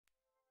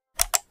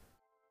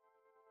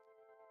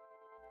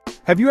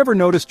Have you ever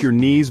noticed your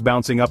knees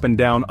bouncing up and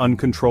down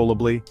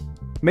uncontrollably?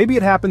 Maybe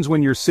it happens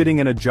when you're sitting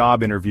in a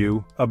job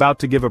interview, about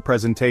to give a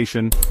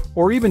presentation,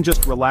 or even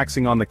just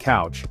relaxing on the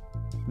couch.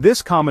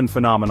 This common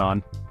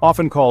phenomenon,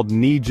 often called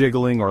knee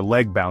jiggling or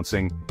leg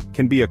bouncing,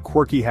 can be a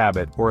quirky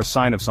habit or a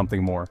sign of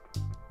something more.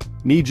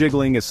 Knee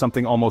jiggling is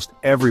something almost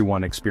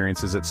everyone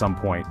experiences at some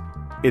point.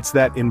 It's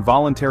that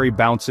involuntary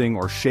bouncing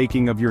or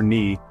shaking of your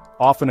knee,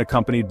 often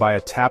accompanied by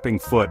a tapping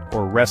foot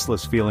or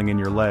restless feeling in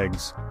your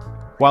legs.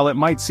 While it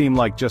might seem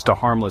like just a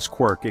harmless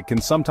quirk, it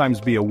can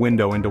sometimes be a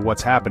window into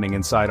what's happening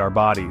inside our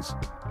bodies.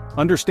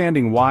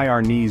 Understanding why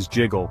our knees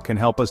jiggle can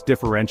help us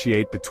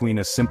differentiate between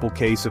a simple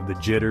case of the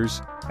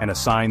jitters and a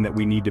sign that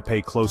we need to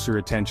pay closer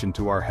attention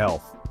to our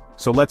health.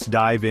 So let's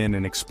dive in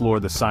and explore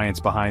the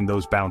science behind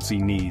those bouncy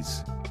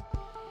knees.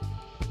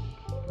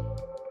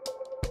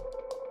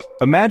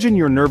 Imagine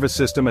your nervous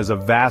system as a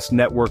vast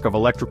network of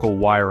electrical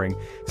wiring,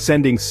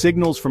 sending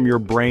signals from your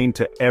brain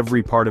to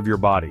every part of your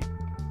body.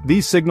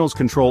 These signals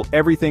control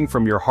everything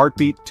from your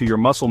heartbeat to your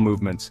muscle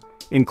movements,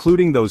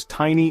 including those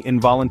tiny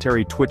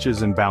involuntary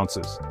twitches and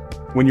bounces.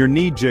 When your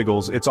knee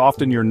jiggles, it's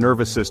often your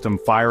nervous system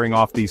firing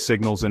off these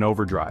signals in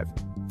overdrive.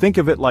 Think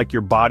of it like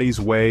your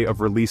body's way of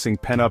releasing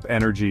pent-up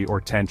energy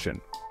or tension.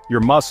 Your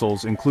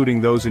muscles,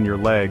 including those in your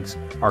legs,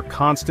 are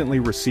constantly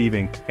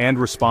receiving and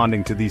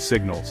responding to these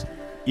signals,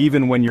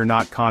 even when you're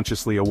not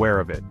consciously aware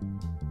of it.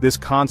 This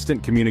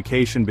constant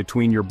communication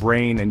between your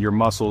brain and your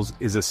muscles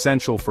is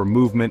essential for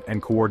movement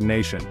and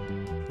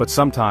coordination. But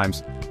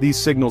sometimes, these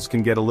signals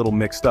can get a little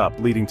mixed up,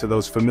 leading to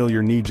those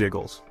familiar knee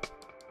jiggles.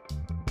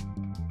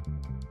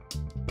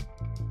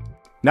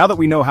 Now that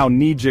we know how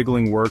knee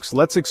jiggling works,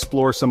 let's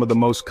explore some of the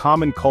most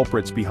common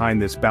culprits behind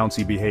this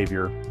bouncy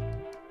behavior.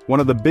 One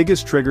of the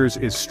biggest triggers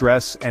is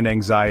stress and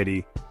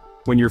anxiety.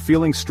 When you're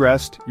feeling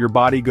stressed, your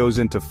body goes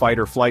into fight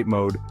or flight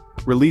mode,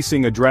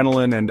 releasing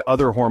adrenaline and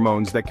other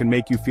hormones that can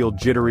make you feel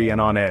jittery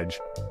and on edge.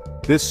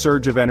 This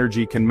surge of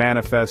energy can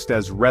manifest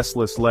as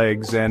restless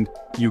legs and,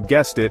 you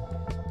guessed it,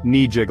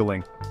 knee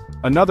jiggling.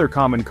 Another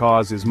common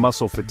cause is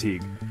muscle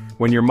fatigue.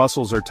 When your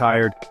muscles are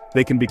tired,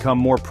 they can become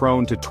more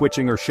prone to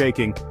twitching or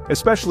shaking,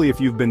 especially if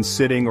you've been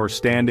sitting or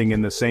standing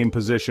in the same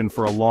position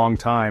for a long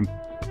time.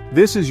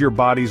 This is your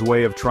body's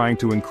way of trying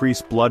to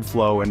increase blood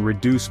flow and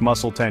reduce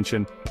muscle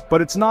tension,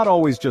 but it's not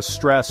always just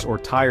stress or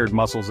tired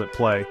muscles at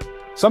play.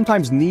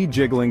 Sometimes knee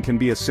jiggling can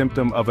be a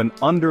symptom of an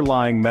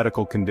underlying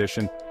medical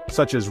condition,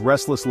 such as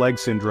restless leg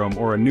syndrome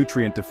or a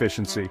nutrient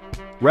deficiency.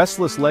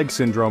 Restless leg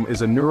syndrome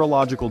is a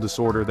neurological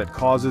disorder that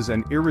causes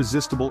an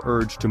irresistible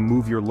urge to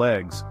move your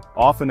legs,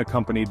 often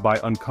accompanied by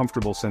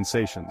uncomfortable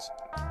sensations.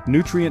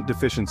 Nutrient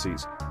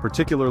deficiencies,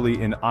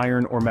 particularly in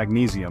iron or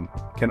magnesium,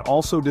 can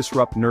also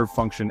disrupt nerve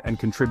function and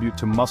contribute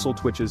to muscle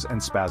twitches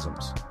and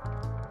spasms.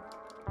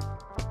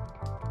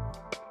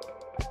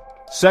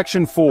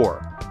 Section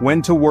 4.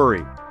 When to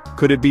worry.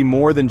 Could it be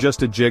more than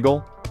just a jiggle?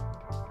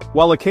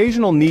 While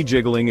occasional knee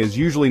jiggling is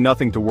usually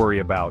nothing to worry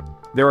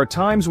about, there are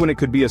times when it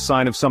could be a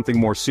sign of something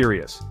more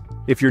serious.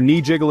 If your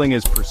knee jiggling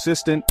is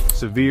persistent,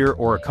 severe,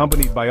 or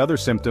accompanied by other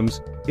symptoms,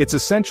 it's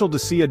essential to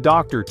see a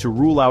doctor to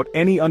rule out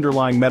any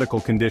underlying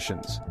medical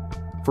conditions.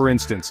 For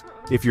instance,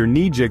 if your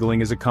knee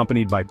jiggling is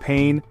accompanied by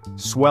pain,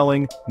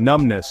 swelling,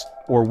 numbness,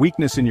 or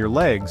weakness in your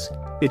legs,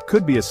 it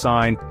could be a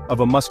sign of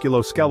a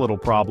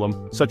musculoskeletal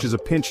problem, such as a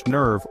pinched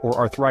nerve or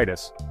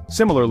arthritis.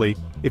 Similarly,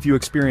 if you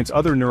experience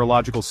other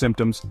neurological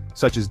symptoms,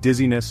 such as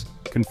dizziness,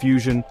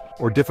 confusion,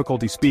 or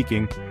difficulty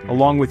speaking,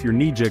 along with your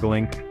knee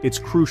jiggling, it's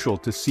crucial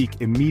to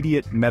seek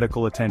immediate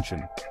medical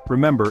attention.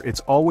 Remember, it's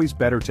always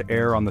better to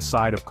err on the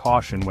side of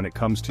caution when it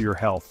comes to your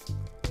health.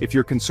 If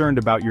you're concerned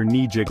about your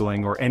knee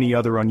jiggling or any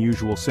other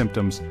unusual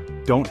symptoms,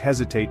 don't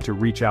hesitate to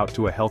reach out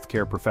to a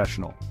healthcare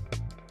professional.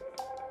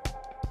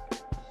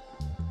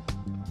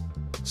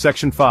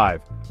 Section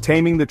 5.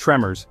 Taming the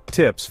Tremors,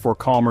 Tips for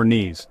Calmer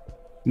Knees.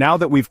 Now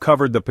that we've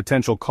covered the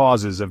potential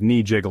causes of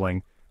knee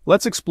jiggling,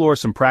 let's explore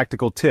some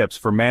practical tips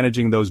for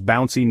managing those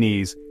bouncy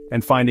knees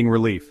and finding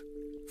relief.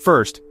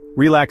 First,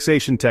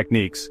 relaxation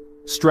techniques.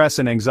 Stress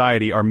and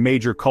anxiety are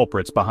major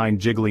culprits behind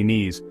jiggly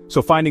knees,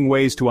 so finding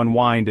ways to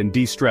unwind and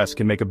de-stress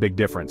can make a big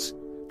difference.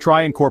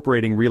 Try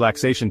incorporating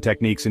relaxation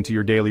techniques into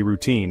your daily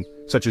routine,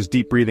 such as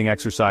deep breathing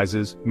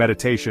exercises,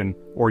 meditation,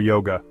 or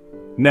yoga.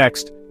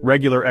 Next,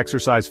 regular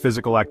exercise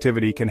physical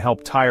activity can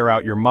help tire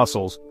out your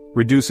muscles,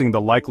 reducing the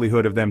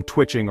likelihood of them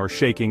twitching or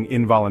shaking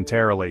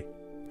involuntarily.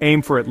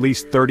 Aim for at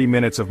least 30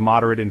 minutes of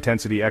moderate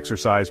intensity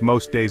exercise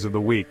most days of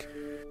the week.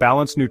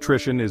 Balanced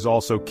nutrition is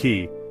also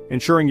key.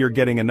 Ensuring you're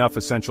getting enough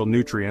essential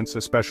nutrients,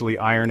 especially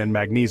iron and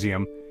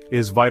magnesium,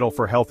 is vital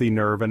for healthy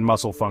nerve and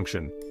muscle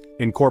function.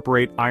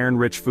 Incorporate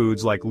iron-rich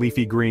foods like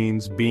leafy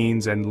greens,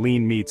 beans, and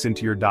lean meats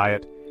into your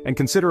diet, and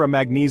consider a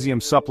magnesium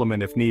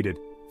supplement if needed.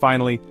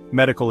 Finally,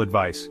 medical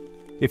advice.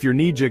 If your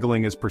knee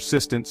jiggling is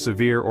persistent,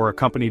 severe, or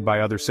accompanied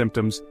by other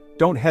symptoms,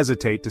 don't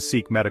hesitate to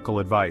seek medical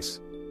advice.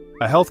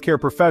 A healthcare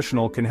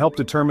professional can help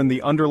determine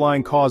the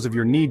underlying cause of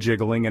your knee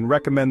jiggling and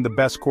recommend the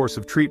best course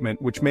of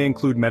treatment, which may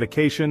include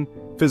medication,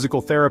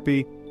 physical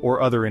therapy,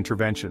 or other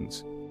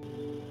interventions.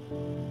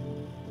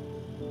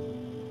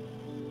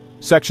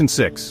 Section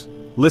 6.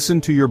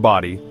 Listen to your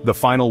body, the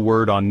final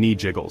word on knee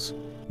jiggles.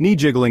 Knee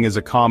jiggling is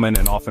a common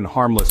and often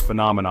harmless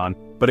phenomenon,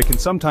 but it can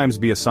sometimes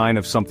be a sign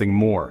of something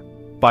more.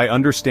 By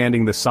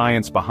understanding the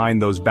science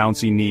behind those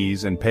bouncy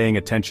knees and paying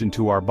attention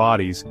to our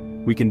bodies,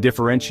 we can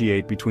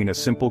differentiate between a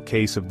simple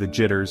case of the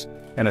jitters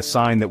and a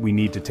sign that we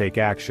need to take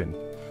action.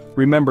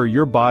 Remember,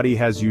 your body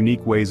has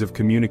unique ways of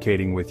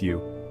communicating with you.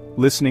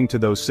 Listening to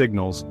those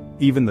signals,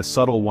 even the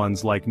subtle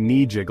ones like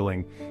knee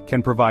jiggling,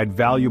 can provide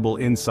valuable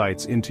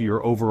insights into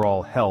your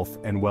overall health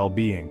and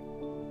well-being.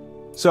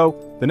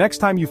 So, the next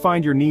time you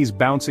find your knees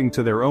bouncing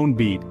to their own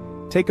beat,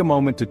 take a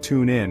moment to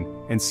tune in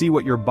and see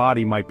what your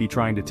body might be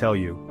trying to tell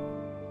you.